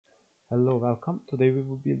Hello, welcome. Today we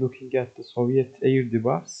will be looking at the Soviet air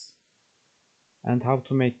debuffs and how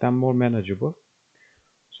to make them more manageable.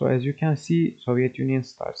 So as you can see, Soviet Union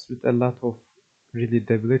starts with a lot of really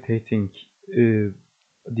debilitating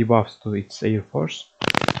debuffs to its air force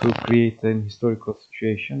to create an historical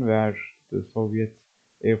situation where the Soviet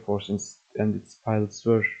air force and its pilots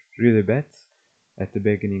were really bad at the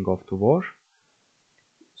beginning of the war.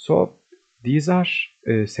 So these are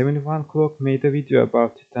 71 Clock made a video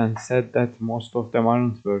about it and said that most of them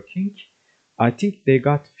aren't working. I think they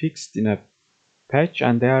got fixed in a patch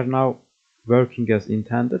and they are now working as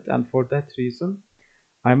intended, and for that reason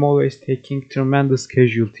I'm always taking tremendous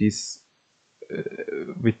casualties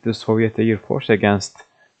with the Soviet Air Force against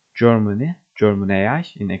German AI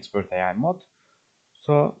in expert AI mode.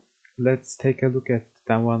 So let's take a look at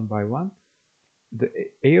them one by one.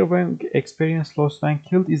 The airborne experience lost when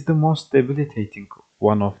killed is the most debilitating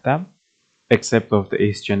one of them, except of the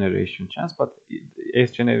ace generation chance, but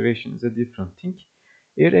ace generation is a different thing.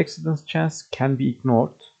 Air accidents chance can be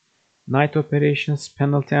ignored. Night operations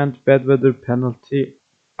penalty and bad weather penalty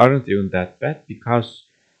aren't even that bad because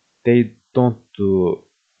they don't do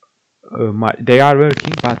they are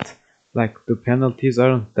working, but like the penalties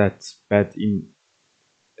aren't that bad in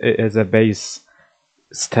as a base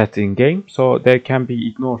stat in game, so they can be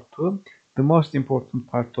ignored too. The most important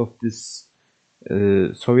part of this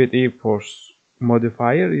Soviet Air Force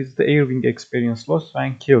modifier is the air wing experience loss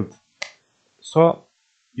when killed. So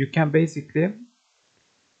you can basically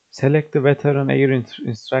select the veteran air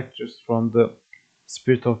instructors from the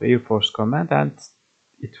Spirit of Air Force command and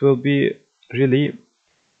it will be really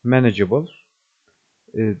manageable.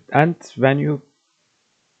 And when you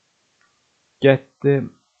get the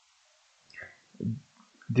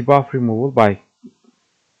debuff removal by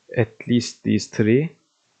at least these three,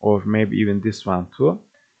 or maybe even this one too,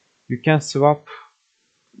 you can swap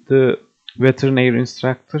the veteran air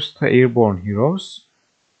instructors to airborne heroes.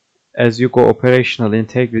 As you go operational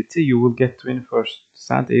integrity, you will get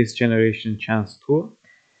 21% ace generation chance too,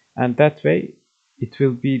 and that way it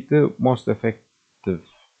will be the most effective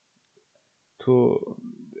to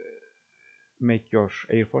make your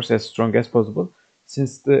air force as strong as possible,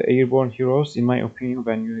 since the airborne heroes, in my opinion,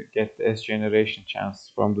 when you get the S generation chance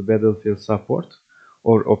from the battlefield support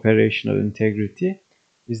or operational integrity,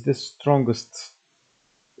 is the strongest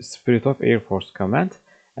Spirit of Air Force command.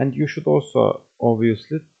 And you should also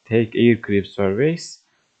obviously take aircrew surveys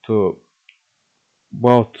to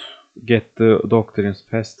both get the doctrines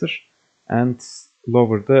faster and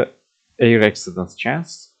lower the air accidents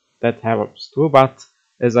chance. That helps too, but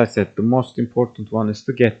as I said, the most important one is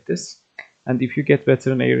to get this. And if you get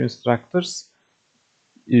veteran air instructors,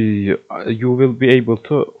 you will be able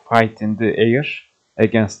to fight in the air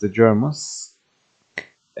against the Germans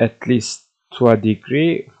at least to a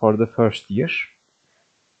degree for the first year.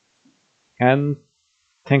 And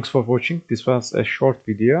thanks for watching. This was a short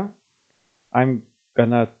video. I'm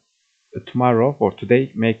gonna tomorrow or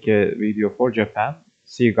today make a video for Japan.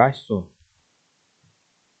 See you guys soon.